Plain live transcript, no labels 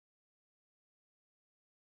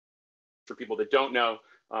for people that don't know,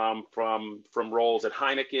 from roles at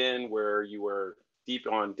Heineken, where you were deep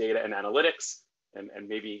on data and analytics, and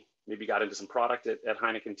maybe got into some product at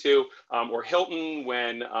Heineken too, or Hilton,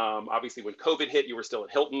 when obviously when COVID hit, you were still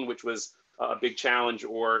at Hilton, which was a big challenge,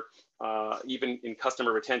 or even in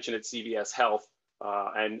customer retention at CVS Health,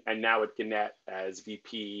 and now at Gannett as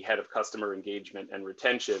VP, head of customer engagement and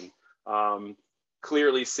retention.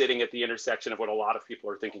 Clearly sitting at the intersection of what a lot of people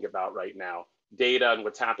are thinking about right now: data and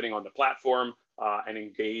what's happening on the platform, and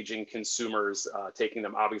engaging consumers, taking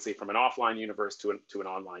them obviously from an offline universe to an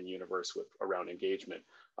online universe around engagement.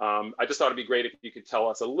 I just thought it'd be great if you could tell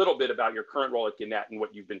us a little bit about your current role at Gannett and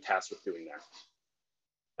what you've been tasked with doing there.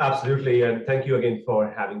 Absolutely, and thank you again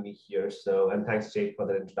for having me here. And thanks, Jake, for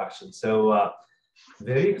the introduction.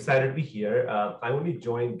 Very excited to be here. I only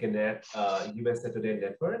joined Gannett USA Today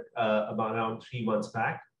Network about around 3 months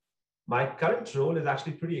back. My current role is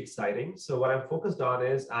actually pretty exciting. So what I'm focused on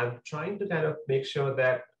is I'm trying to kind of make sure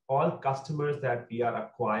that all customers that we are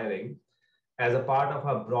acquiring as a part of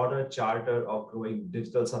our broader charter of growing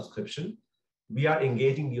digital subscription, we are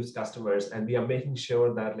engaging these customers and we are making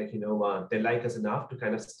sure that they like us enough to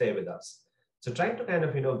kind of stay with us. So trying to kind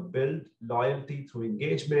of build loyalty through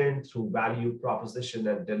engagement, through value proposition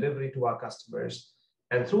and delivery to our customers,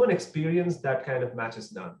 and through an experience that kind of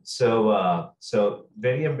matches none. So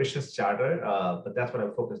very ambitious charter, but that's what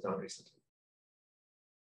I'm focused on recently.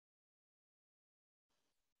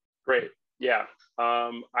 Great, yeah,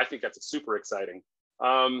 I think that's super exciting.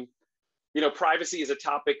 Privacy is a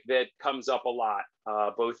topic that comes up a lot,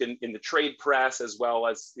 both in the trade press as well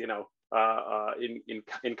as in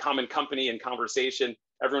common company and conversation.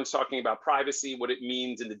 Everyone's talking about privacy, what it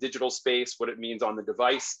means in the digital space, what it means on the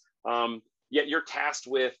device. Yet you're tasked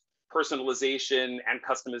with personalization and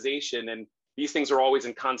customization, and these things are always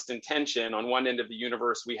in constant tension. On one end of the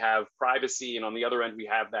universe, we have privacy, and on the other end, we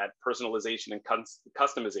have that personalization and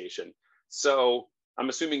customization. So I'm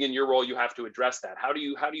assuming in your role, you have to address that. How do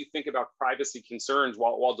you think about privacy concerns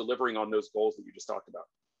while delivering on those goals that you just talked about?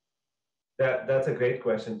 That's a great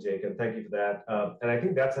question, Jake, and thank you for that. And I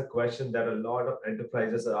think that's a question that a lot of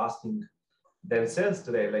enterprises are asking themselves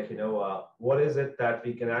today. What is it that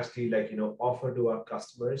we can actually offer to our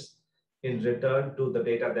customers in return to the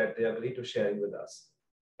data that they agree to sharing with us?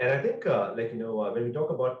 And I think when we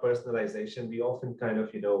talk about personalization, we often kind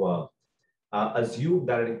of assume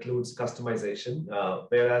that it includes customization,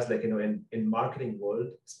 whereas in marketing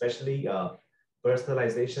world, especially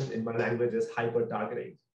personalization in my language is hyper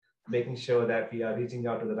targeting, making sure that we are reaching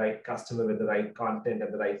out to the right customer with the right content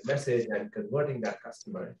and the right message and converting that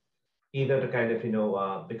customer, either to kind of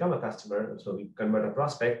become a customer, so we convert a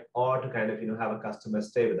prospect, or to kind of have a customer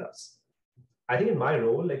stay with us. I think in my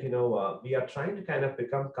role, we are trying to kind of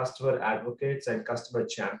become customer advocates and customer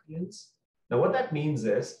champions. Now, what that means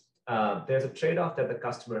is there's a trade-off that the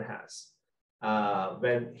customer has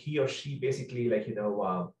when he or she basically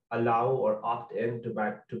allow or opt in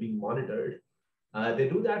to being monitored. They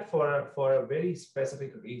do that for a very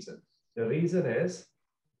specific reason. The reason is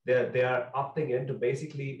they are opting in to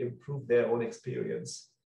basically improve their own experience.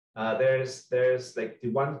 There's the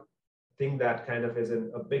one thing that kind of is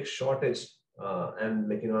in a big shortage,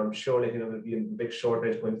 and I'm sure will be a big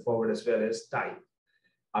shortage going forward as well, is time.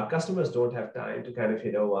 Our customers don't have time to kind of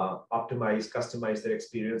optimize, customize their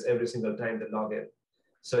experience every single time they log in.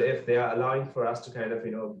 So if they are allowing for us to kind of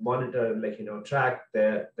monitor, track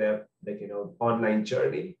their online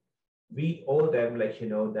journey, we owe them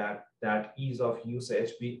that ease of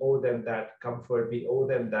usage. We owe them that comfort. We owe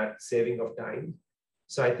them that saving of time.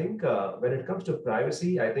 So I think when it comes to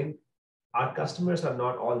privacy, I think our customers are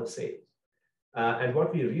not all the same. And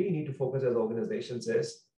what we really need to focus as organizations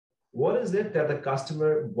is, what is it that the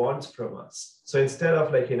customer wants from us? So instead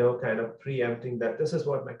of kind of preempting that this is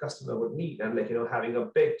what my customer would need and having a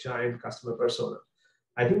big giant customer persona,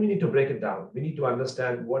 I think we need to break it down. We need to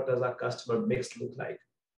understand, what does our customer mix look like?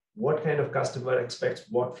 What kind of customer expects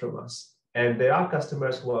what from us? And there are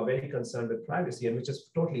customers who are very concerned with privacy, and which is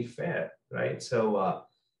totally fair, right? So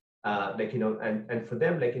and for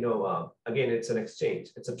them, again, it's an exchange,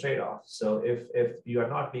 it's a trade-off. So if you are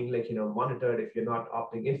not being monitored, if you're not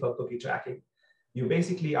opting in for cookie tracking, you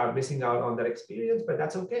basically are missing out on that experience, but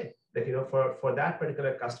that's okay. For that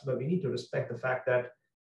particular customer, we need to respect the fact that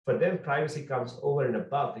for them, privacy comes over and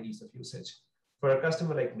above the ease of usage. For a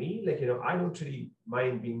customer like me, I don't really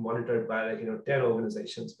mind being monitored by 10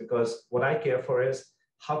 organizations, because what I care for is,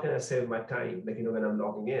 how can I save my time when I'm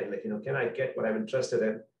logging in? Can I get what I'm interested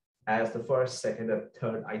in as the first, second, and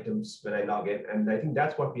third items when I log in? And I think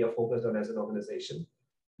that's what we are focused on as an organization.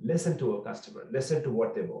 Listen to a customer, listen to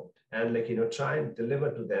what they want, and try and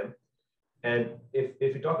deliver to them And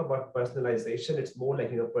if you talk about personalization, it's more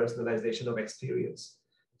like, personalization of experience.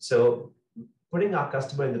 So putting our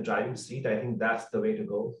customer in the driving seat, I think that's the way to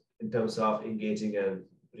go in terms of engaging and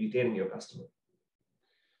retaining your customer.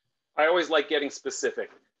 I always like getting specific.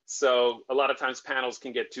 So a lot of times panels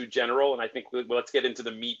can get too general, and I think let's get into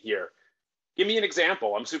the meat here. Give me an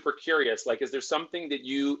example. I'm super curious. Like, is there something that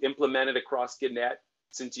you implemented across Gannett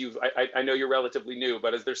since I know you're relatively new,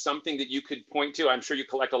 but is there something that you could point to? I'm sure you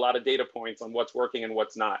collect a lot of data points on what's working and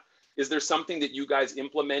what's not. Is there something that you guys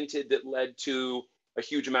implemented that led to a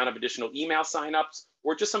huge amount of additional email signups,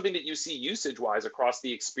 or just something that you see usage-wise across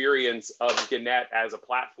the experience of Gannett as a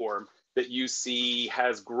platform that you see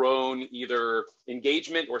has grown either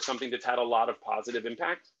engagement or something that's had a lot of positive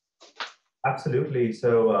impact? Absolutely.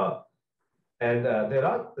 So, there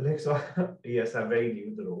are, like, so yes, I'm very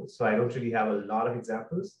new to the role, so I don't really have a lot of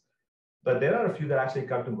examples, but there are a few that actually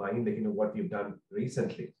come to mind, like, what we've done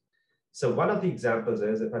recently. So one of the examples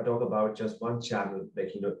is if I talk about just one channel,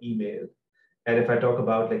 like, email, and if I talk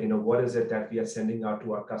about, like, what is it that we are sending out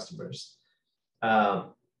to our customers,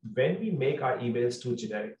 when we make our emails too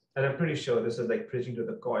generic, and I'm pretty sure this is like preaching to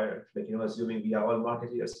the choir, like, assuming we are all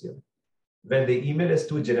marketeers here. When the email is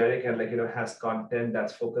too generic and, like, has content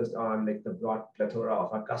that's focused on like the broad plethora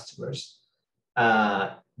of our customers,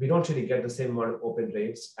 we don't really get the same amount of open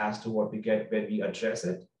rates as to what we get when we address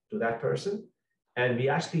it to that person. And we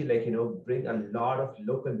actually, like, bring a lot of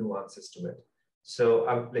local nuances to it. So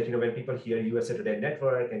like, when people hear USA Today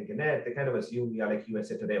Network and Gannett, they kind of assume we are like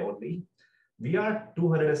USA Today only. We are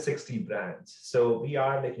 260 brands. So we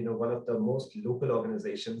are, like, one of the most local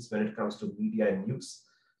organizations when it comes to media and news.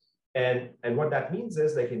 And what that means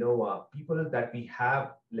is, like, people that we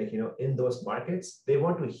have, like, in those markets, they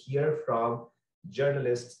want to hear from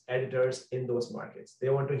journalists, editors in those markets. They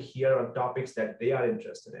want to hear on topics that they are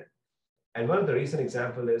interested in. And one of the recent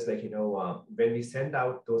example is, like, when we send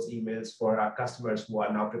out those emails for our customers who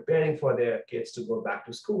are now preparing for their kids to go back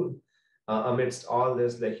to school, amidst all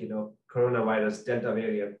this, like, coronavirus Delta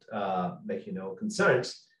variant, like,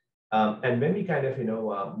 concerns. And when we kind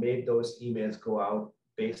of, made those emails go out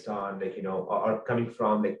based on, like, or coming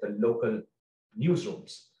from like the local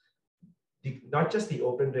newsrooms, not just the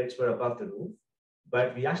open rates were above the roof,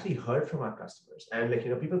 but we actually heard from our customers. And, like,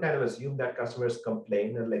 people kind of assume that customers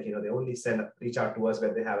complain and, like, they only reach out to us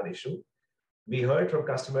when they have an issue. We heard from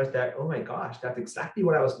customers that, oh my gosh, that's exactly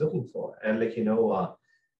what I was looking for. And, like,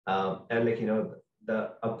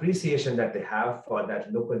 the appreciation that they have for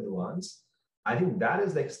that local nuance, I think that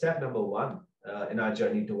is like step number one in our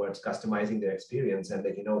journey towards customizing their experience and,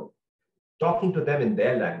 like, talking to them in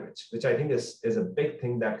their language, which I think is a big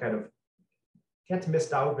thing that kind of gets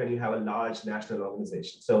missed out when you have a large national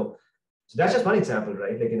organization. So that's just one example,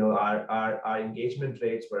 right? Like, our engagement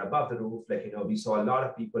rates were above the roof. Like, we saw a lot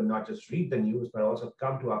of people not just read the news, but also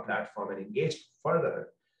come to our platform and engage further.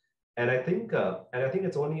 And I think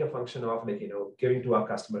it's only a function of, like, giving to our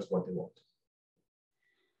customers what they want.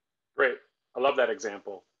 Great. I love that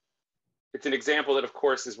example. It's an example that, of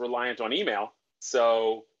course, is reliant on email.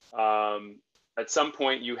 So at some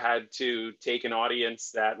point, you had to take an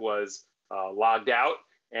audience that was logged out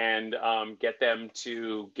and get them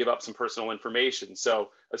to give up some personal information. So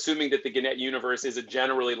assuming that the Gannett universe is a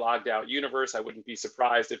generally logged out universe, I wouldn't be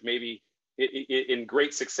surprised if maybe in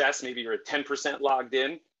great success, maybe you're at 10% logged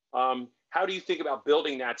in. How do you think about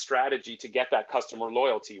building that strategy to get that customer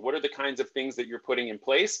loyalty? What are the kinds of things that you're putting in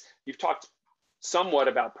place? You've talked somewhat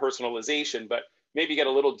about personalization, but maybe get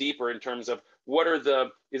a little deeper in terms of what are the,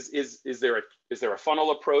 is there a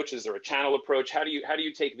funnel approach? Is there a channel approach? How do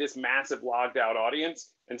you take this massive logged out audience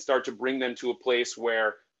and start to bring them to a place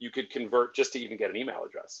where you could convert just to even get an email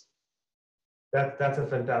address? That's a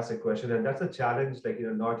fantastic question, and that's a challenge, like,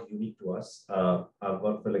 not unique to us. I've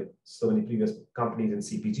worked for, like, so many previous companies in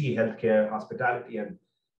CPG, healthcare, hospitality, and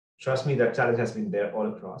trust me, that challenge has been there all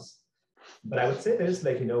across. But I would say this,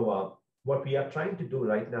 like, what we are trying to do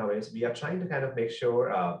right now is we are trying to kind of make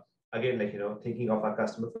sure, again, like, thinking of our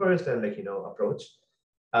customer first and, like, approach.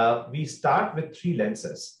 We start with three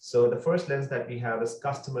lenses. So the first lens that we have is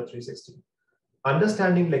customer 360,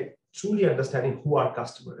 understanding, like, truly understanding who our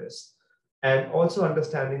customer is. And also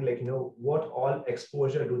understanding, like, what all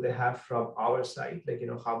exposure do they have from our side? Like,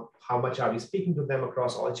 how much are we speaking to them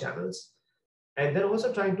across all channels? And then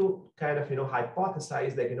also trying to kind of,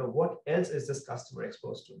 hypothesize, like, what else is this customer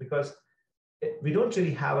exposed to? Because we don't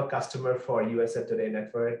really have a customer for USA Today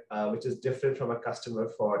Network, which is different from a customer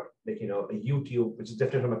for, like, a YouTube, which is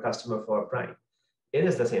different from a customer for Prime. It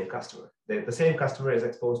is the same customer. The same customer is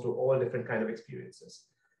exposed to all different kind of experiences.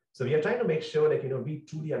 So we are trying to make sure, like, we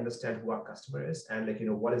truly understand who our customer is and, like,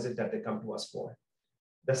 what is it that they come to us for.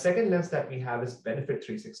 The second lens that we have is benefit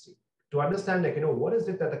 360 to understand, like, what is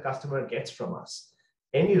it that the customer gets from us?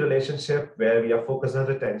 Any relationship where we are focused on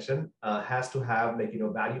retention has to have, like,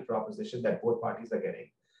 value proposition that both parties are getting.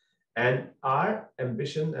 And our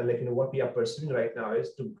ambition and, like, what we are pursuing right now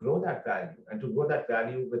is to grow that value and to grow that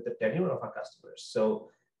value with the tenure of our customers. So,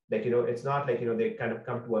 like, it's not like, they kind of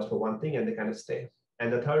come to us for one thing and they kind of stay.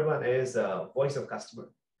 And the third one is voice of customer.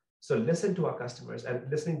 So listen to our customers, and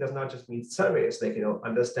listening does not just mean surveys, like,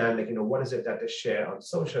 understand, like, what is it that they share on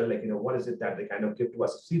social, like, what is it that they kind of give to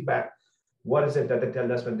us as feedback? What is it that they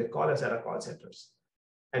tell us when they call us at our call centers?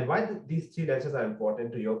 And why these three lenses are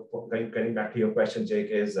important to your, getting back to your question,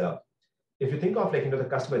 Jake, is if you think of, like, the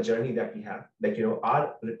customer journey that we have, like,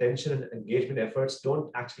 our retention and engagement efforts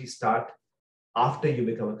don't actually start after you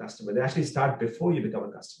become a customer. They actually start before you become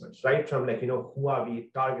a customer, right? From, like, who are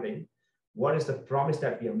we targeting? What is the promise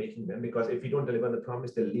that we are making them? Because if we don't deliver the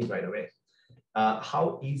promise, they'll leave right away.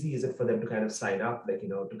 How easy is it for them to kind of sign up, like,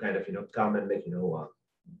 to kind of, come and, like,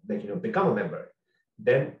 become a member?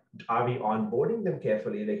 Then are we onboarding them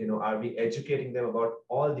carefully? Like, are we educating them about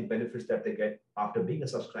all the benefits that they get after being a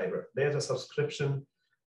subscriber? There's a subscription,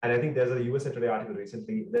 and I think there's a USA Today article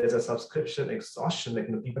recently. There's a subscription exhaustion. Like,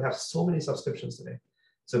 people have so many subscriptions today.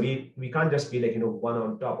 So we can't just be, like, one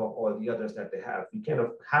on top of all the others that they have. We kind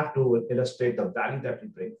of have to illustrate the value that we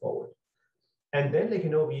bring forward. And then, like,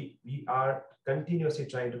 we are continuously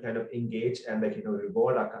trying to kind of engage and, like,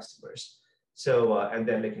 reward our customers. So, and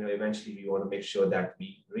then, like, eventually we want to make sure that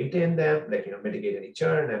we retain them, like, mitigate any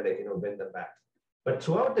churn and, like, win them back. But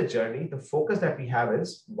throughout the journey, the focus that we have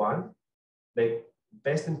is one, like,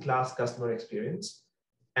 best in class customer experience.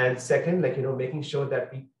 And second, like, making sure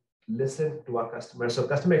that we listen to our customers. So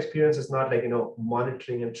customer experience is not like,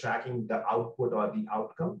 monitoring and tracking the output or the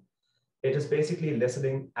outcome. It is basically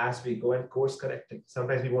listening as we go and course correcting.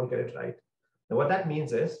 Sometimes we won't get it right. And what that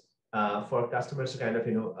means is for customers to kind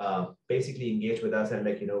of, basically engage with us and,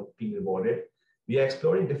 like, be rewarded, we are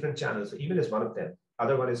exploring different channels. So email is one of them.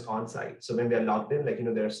 Other one is on-site. So when they're logged in, like,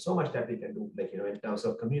 there's so much that we can do, like, in terms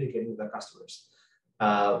of communicating with our customers.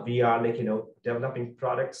 We are, like, developing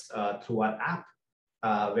products through our app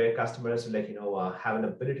where customers, like, have an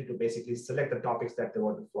ability to basically select the topics that they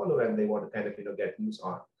want to follow and they want to kind of, get news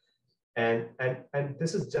on. And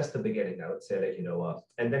this is just the beginning, I would say, like,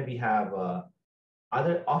 and then we have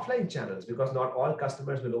other offline channels, because not all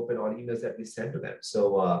customers will open all emails that we send to them.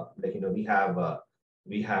 So, like,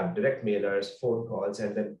 we have direct mailers, phone calls,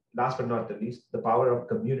 and then last but not the least, the power of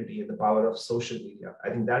community and the power of social media. I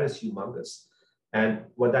think that is humongous. And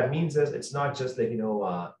what that means is it's not just like,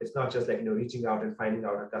 it's not just like, reaching out and finding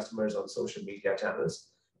out our customers on social media channels.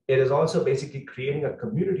 It is also basically creating a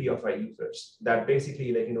community of our users that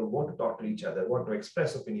basically, like, want to talk to each other, want to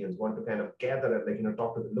express opinions, want to kind of gather and, like,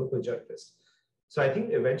 talk to the local journalists. So I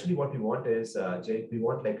think eventually what we want is, Jake, we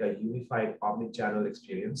want like a unified omni-channel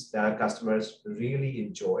experience that our customers really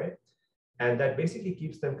enjoy, and that basically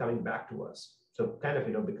keeps them coming back to us. So kind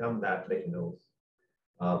of, become that, like,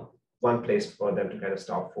 one place for them to kind of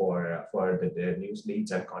stop for their news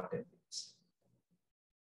needs and content needs.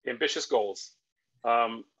 Ambitious goals.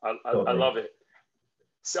 I Totally. love it.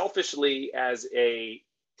 Selfishly, as a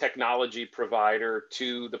technology provider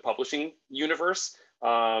to the publishing universe,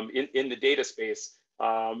 in the data space,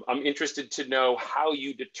 I'm interested to know how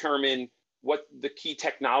you determine what the key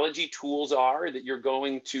technology tools are that you're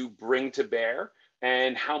going to bring to bear,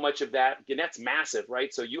 and how much of that, Gannett's massive,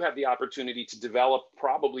 right? So you have the opportunity to develop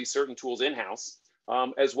probably certain tools in-house,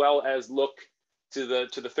 as well as look to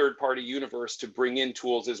the third-party universe to bring in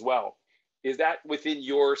tools as well. Is that within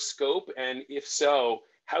your scope? And if so,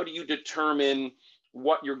 how do you determine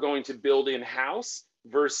what you're going to build in-house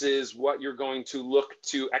versus what you're going to look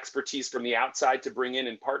to expertise from the outside to bring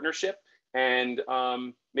in partnership? And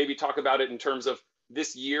maybe talk about it in terms of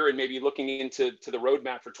this year and maybe looking into the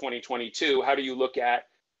roadmap for 2022. How do you look at,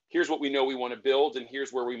 here's what we know we want to build, and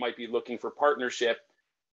here's where we might be looking for partnership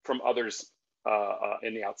from others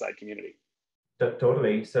in the outside community?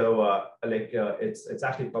 Totally. So it's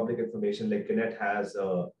actually public information. Like Gannett has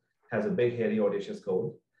a big, hairy, audacious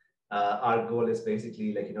goal. Our goal is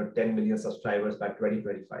basically like 10 million subscribers by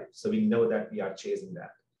 2025. So we know that we are chasing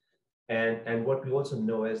that. And what we also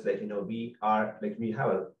know is like we have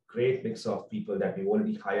a great mix of people that we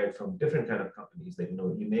already hired from different kind of companies. Like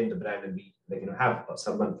you name the brand, and we have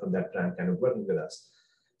someone from that brand kind of working with us.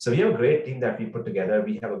 So we have a great team that we put together.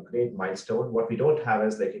 We have a great milestone. What we don't have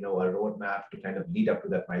is a roadmap to kind of lead up to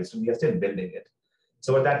that milestone. We are still building it.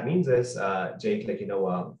 So what that means is, Jake,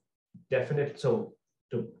 definite. So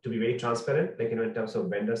to be very transparent, in terms of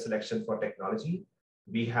vendor selection for technology,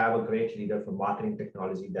 we have a great leader for marketing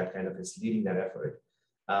technology that kind of is leading that effort.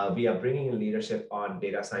 We are bringing in leadership on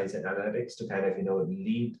data science and analytics to kind of,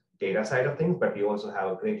 lead data side of things, but we also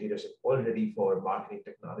have a great leadership already for marketing,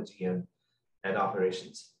 technology, and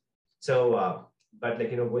operations. So, but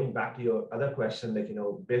like, going back to your other question, like,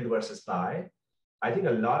 build versus buy, I think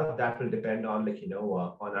a lot of that will depend on like,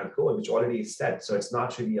 on our goal, which already is set. So it's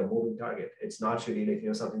not really a moving target. It's not really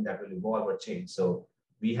like, something that will evolve or change. So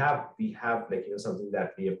we have like, something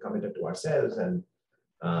that we have committed to ourselves, and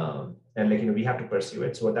like, we have to pursue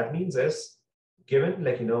it. So what that means is, given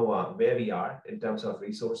like, where we are in terms of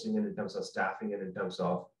resourcing and in terms of staffing and in terms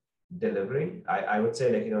of delivery, I would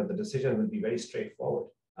say like, the decision will be very straightforward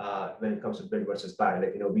when it comes to build versus buy.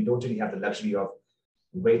 Like, we don't really have the luxury of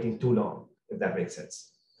waiting too long, if that makes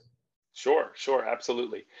sense. Sure, sure,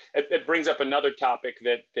 absolutely. It brings up another topic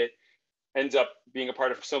that ends up being a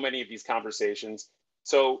part of so many of these conversations.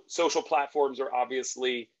 So social platforms are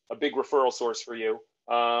obviously a big referral source for you,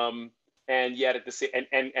 and yet at the same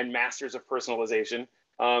and masters of personalization,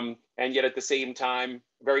 and yet at the same time,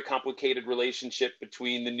 very complicated relationship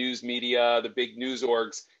between the news media, the big news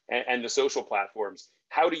orgs, and the social platforms.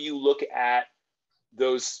 How do you look at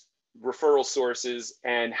those referral sources,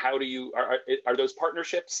 and how do you are those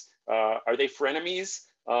partnerships? Are they frenemies?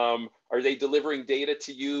 Are they delivering data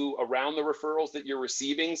to you around the referrals that you're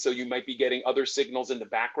receiving? So you might be getting other signals in the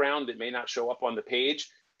background that may not show up on the page.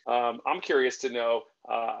 I'm curious to know,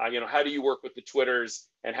 how do you work with the Twitters,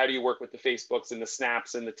 and how do you work with the Facebooks and the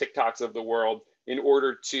Snaps and the TikToks of the world in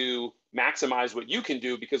order to maximize what you can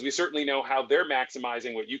do? Because we certainly know how they're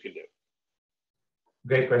maximizing what you can do.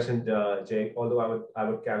 Great question, Jake. Although I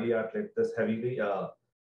would caveat like this heavily.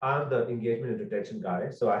 I'm the engagement and retention guy.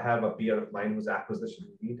 So I have a peer of mine who's acquisition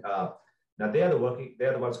lead. Now they are the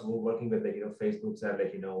ones who are working with like, Facebooks and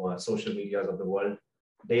like, social medias of the world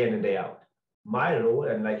day in and day out. My role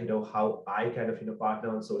and like, how I kind of,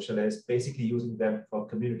 partner on social is basically using them for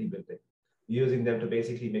community building, using them to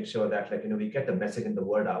basically make sure that like, we get the message and the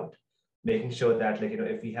word out, making sure that like,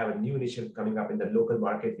 if we have a new initiative coming up in the local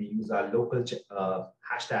market, we use our local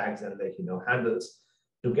hashtags and like, handles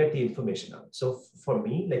to get the information out. So for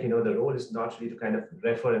me, like, the role is not really to kind of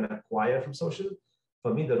refer and acquire from social.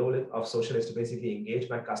 For me, the role of social is to basically engage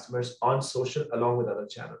my customers on social along with other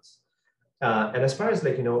channels. And as far as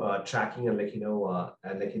like, tracking and like,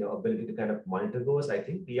 ability to kind of monitor goes, I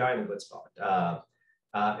think we are in a good spot.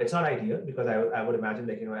 It's not ideal because I would imagine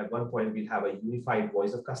like, at one point we'll have a unified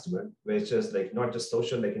voice of customer, which is like not just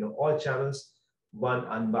social, like, all channels, one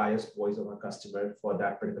unbiased voice of our customer for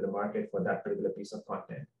that particular market, for that particular piece of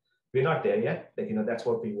content. We're not there yet. Like, that's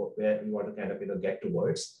what where we want to kind of, get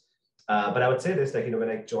towards. But I would say this, like, when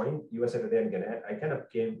I joined USA Today and Gannett, I kind of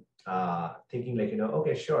came thinking like,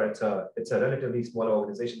 okay, sure, it's a relatively smaller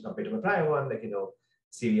organization compared to my prior one, like,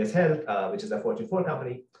 CVS Health, which is a Fortune 4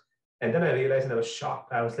 company. And then I realized and I was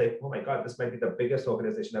shocked. I was like, oh my God, this might be the biggest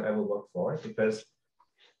organization I've ever worked for, because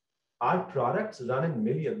our products run in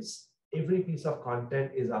millions. Every piece of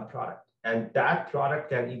content is our product. And that product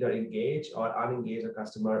can either engage or unengage a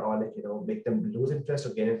customer, or like, make them lose interest or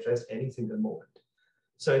gain interest any single moment.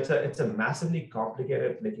 So it's a massively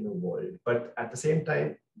complicated like, world. But at the same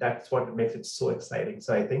time, that's what makes it so exciting.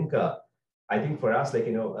 So I think for us, like,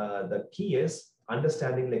 the key is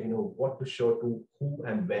understanding like, what to show to who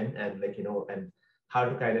and when, and like, and how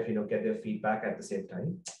to kind of, get their feedback at the same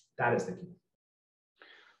time. That is the key.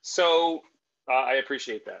 So I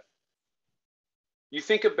appreciate that. You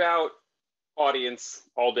think about audience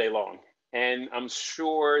all day long, and I'm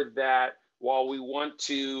sure that while we want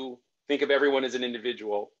to think of everyone as an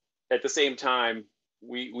individual, at the same time,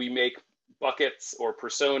 we make buckets or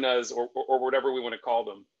personas or whatever we want to call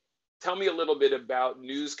them. Tell me a little bit about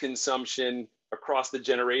news consumption across the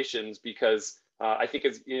generations, because I think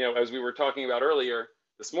as we were talking about earlier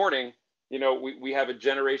this morning, we have a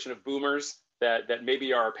generation of boomers that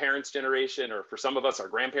maybe are our parents' generation, or for some of us, our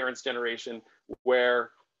grandparents' generation,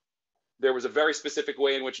 where there was a very specific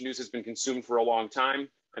way in which news has been consumed for a long time,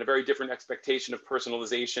 and a very different expectation of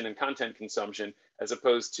personalization and content consumption, as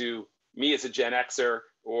opposed to me as a Gen Xer,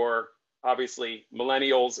 or obviously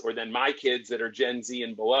millennials, or then my kids that are Gen Z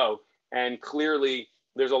and below. And clearly,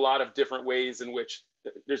 there's a lot of different ways in which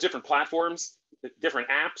there's different platforms, different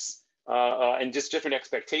apps, and just different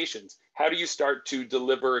expectations. How do you start to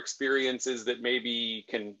deliver experiences that maybe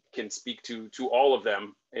can speak to all of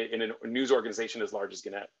them in a news organization as large as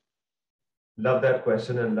Gannett? Love that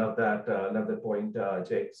question and love that point,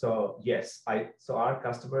 Jake. So yes, so our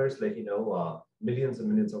customers, like, millions and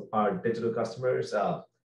millions of our digital customers,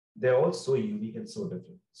 they're all so unique and so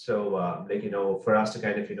different. So like, for us to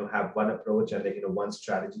kind of, have one approach and like, one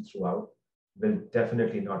strategy throughout will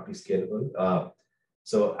definitely not be scalable.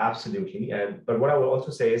 So absolutely. And but what I would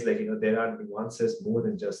also say is, like, there are nuances more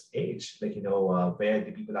than just age, like, where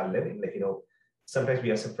the people are living. Like, sometimes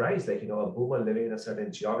we are surprised, like, a boomer living in a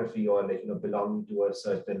certain geography, or like, belonging to a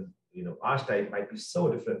certain, archetype might be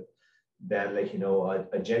so different than, like,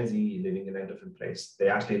 a Gen Z living in a different place. They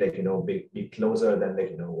actually, like, be closer than,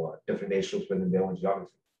 like, different age groups within their own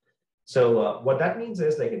geography. So what that means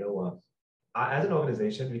is, like, as an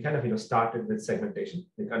organization, we kind of, started with segmentation,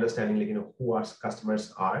 like understanding, like, who our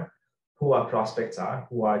customers are, who our prospects are,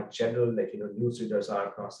 who our general, like, news readers are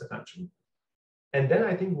across the country. And then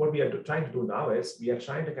I think what we are trying to do now is we are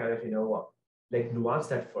trying to kind of, like, nuance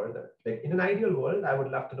that further. Like, in an ideal world, I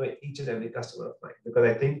would love to know each and every customer of mine, because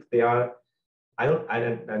I think they are, I don't,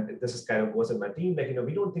 and this is kind of goes in my team, like,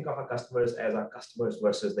 we don't think of our customers as our customers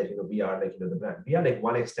versus, like, we are, like, the brand. We are like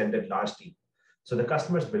one extended large team. So the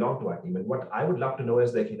customers belong to our team. And what I would love to know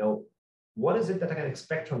is, like, what is it that I can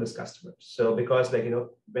expect from this customer? So because, like,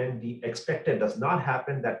 when the expected does not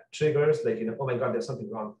happen, that triggers, like, oh my God, there's something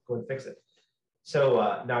wrong, go and fix it.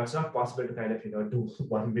 So now it's not possible to kind of, do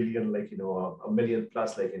 1 million, like, a million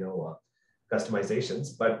plus, like,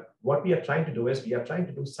 customizations. But what we are trying to do is we are trying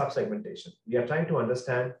to do sub-segmentation. We are trying to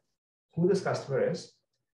understand who this customer is,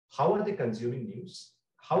 how are they consuming news,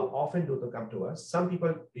 how often do they come to us. Some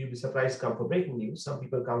people, you'll be surprised, come for breaking news. Some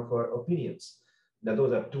people come for opinions. Now,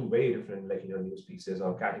 those are two very different, like, news pieces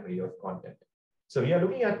or category of content. So we are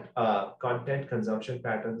looking at content consumption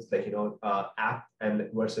patterns, like, app and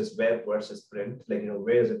versus web versus print. Like,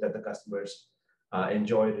 where is it that the customers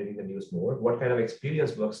enjoy reading the news more? What kind of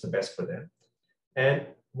experience works the best for them? And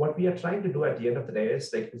what we are trying to do at the end of the day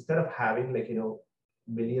is, like, instead of having, like,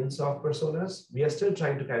 millions of personas, we are still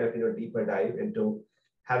trying to kind of, deeper dive into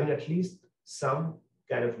having at least some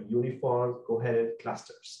kind of uniform, coherent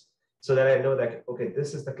clusters, so that I know that, okay,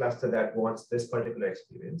 this is the cluster that wants this particular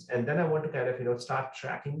experience. And then I want to kind of, start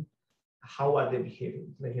tracking how are they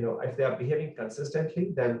behaving. Like, if they are behaving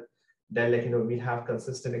consistently, then like, we have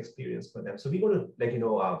consistent experience for them. So we go to, like,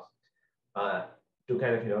 uh, to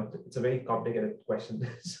kind of, it's a very complicated question.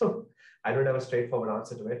 So I don't have a straightforward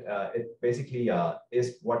answer to it. It basically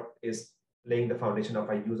is what is laying the foundation of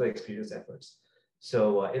our user experience efforts.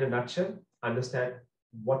 So in a nutshell, understand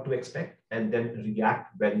what to expect and then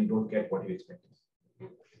react when you don't get what you expected.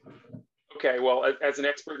 Okay, well, as an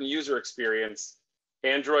expert in user experience,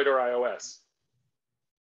 Android or iOS?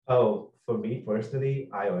 Oh, for me personally,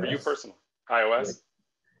 iOS. For you personally, iOS?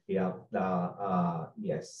 Yeah,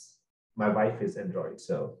 yes. My wife is Android,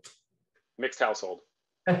 so. Mixed household.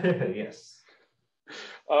 Yes.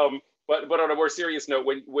 But on a more serious note,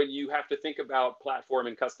 when you have to think about platform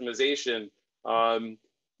and customization,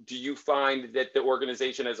 do you find that the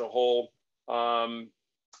organization as a whole,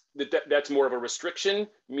 that's more of a restriction,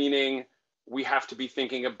 meaning we have to be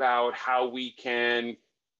thinking about how we can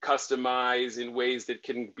customize in ways that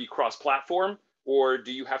can be cross-platform? Or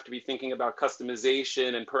do you have to be thinking about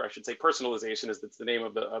customization and I should say personalization, as that's the name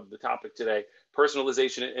of the topic today,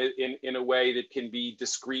 personalization in a way that can be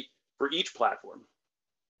discrete for each platform?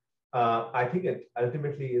 I think it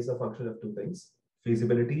ultimately is a function of two things: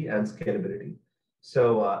 feasibility and scalability.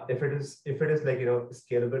 So if it is like,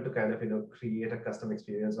 scalable to kind of, create a custom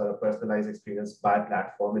experience or a personalized experience by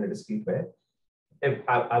platform in a discrete way,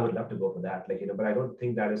 I would love to go for that, like, but I don't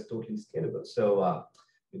think that is totally scalable. So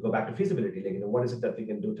we go back to feasibility, like, what is it that we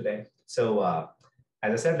can do today? So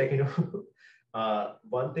as I said, like,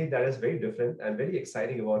 one thing that is very different and very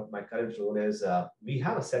exciting about my current role is we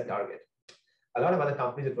have a set target. A lot of other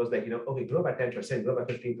companies, it was like, okay, grow by 10%, grow by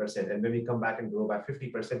 15%. And when we come back and grow by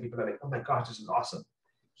 50%, people are like, oh my gosh, this is awesome.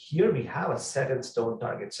 Here we have a set in stone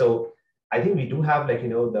target. So I think we do have, like, we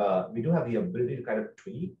do have the ability to kind of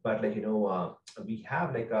tweak, but, like, we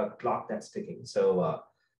have like a clock that's ticking. So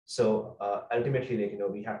ultimately, like,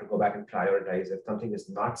 we have to go back and prioritize. If something is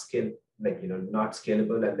not not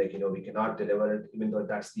scalable, and, like, we cannot deliver it, even though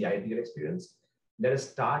that's the ideal experience, let us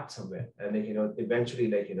start somewhere and, like, eventually,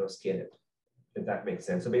 like, scale it, if that makes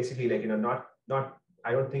sense. So basically, like, not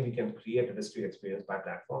I don't think we can create a discrete experience by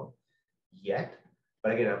platform yet.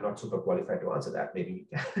 But again, I'm not super qualified to answer that. Maybe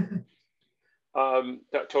we can.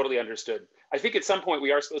 Totally understood. I think at some point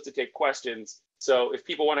we are supposed to take questions. So if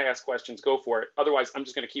people want to ask questions, go for it. Otherwise, I'm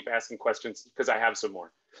just going to keep asking questions because I have some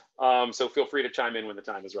more. So feel free to chime in when the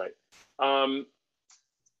time is right.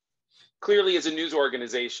 Clearly, as a news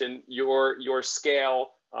organization, your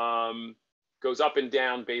scale goes up and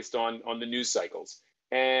down based on the news cycles.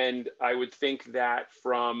 And I would think that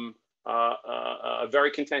from a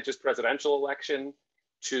very contentious presidential election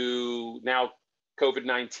to now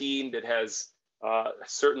COVID-19 that has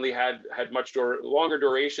certainly had much longer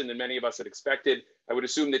duration than many of us had expected. I would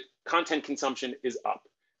assume that content consumption is up.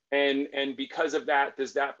 And because of that,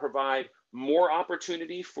 does that provide more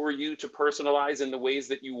opportunity for you to personalize in the ways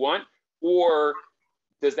that you want? Or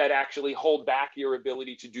does that actually hold back your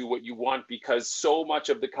ability to do what you want because so much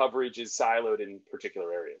of the coverage is siloed in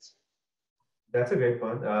particular areas? That's a great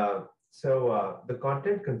one. The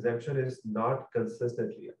content consumption is not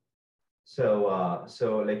consistently up.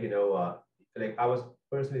 Like I was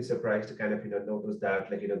personally surprised to kind of notice that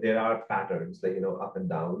there are patterns up and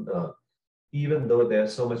down. Even though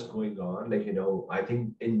there's so much going on, I think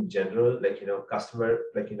in general, customer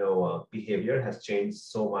behavior has changed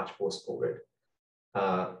so much post COVID.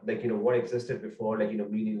 What existed before,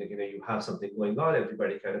 meaning you have something going on,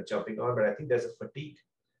 everybody kind of jumping on, but I think there's a fatigue.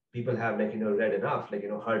 People have read enough,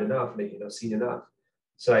 heard enough, seen enough.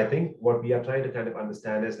 So I think what we are trying to kind of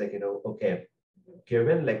understand is okay,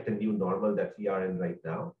 given the new normal that we are in right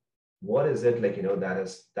now, what is it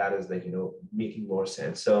that is making more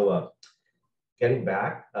sense? So getting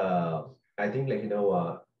back, I think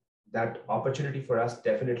that opportunity for us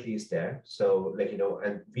definitely is there. So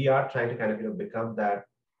and we are trying to kind of become that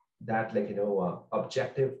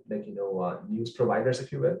objective news providers,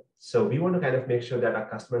 if you will. So we want to kind of make sure that our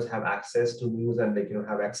customers have access to news and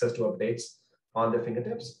have access to updates on their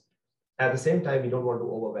fingertips. At the same time, we don't want to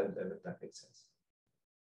overwhelm them, if that makes sense.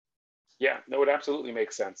 Yeah, no, it absolutely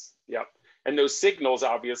makes sense. Yep. And those signals,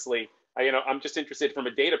 obviously, I'm just interested from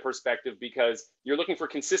a data perspective because you're looking for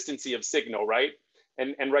consistency of signal, right?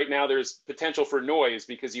 And right now there's potential for noise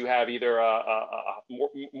because you have either a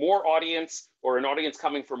more audience or an audience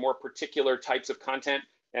coming for more particular types of content.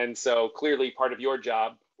 And so clearly part of your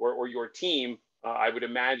job or your team, I would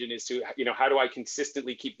imagine, is to, how do I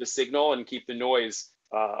consistently keep the signal and keep the noise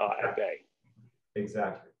at bay?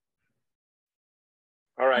 Exactly.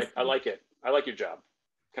 All right, I like it. I like your job.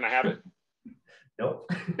 Can I have it?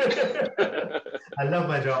 Nope. I love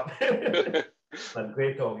my job. But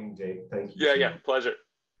great talking, Jake. Thank you. Yeah, pleasure.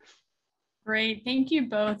 Great. Thank you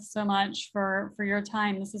both so much for your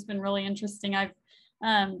time. This has been really interesting. I've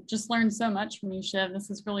just learned so much from you, Shiv. This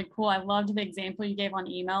is really cool. I loved the example you gave on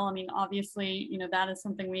email. I mean, obviously, that is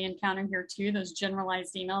something we encounter here too. Those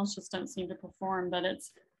generalized emails just don't seem to perform, but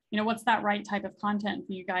it's, what's that right type of content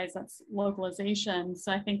for you guys? That's localization.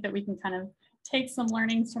 So I think that we can kind of take some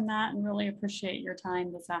learnings from that and really appreciate your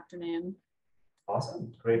time this afternoon.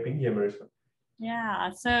 Awesome. Great being here, Misra. Yeah,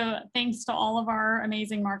 so thanks to all of our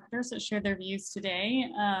amazing marketers that shared their views today.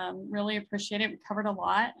 Really appreciate it. We covered a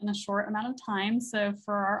lot in a short amount of time. So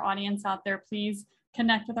for our audience out there, please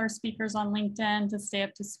connect with our speakers on LinkedIn to stay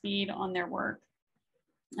up to speed on their work.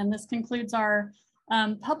 And this concludes our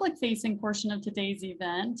public-facing portion of today's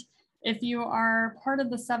event. If you are part of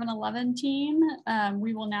the 7-Eleven team,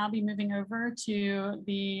 we will now be moving over to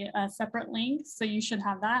the separate links. So you should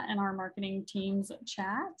have that in our marketing team's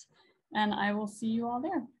chat. And I will see you all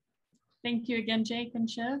there. Thank you again, Jake and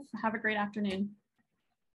Shiv. Have a great afternoon.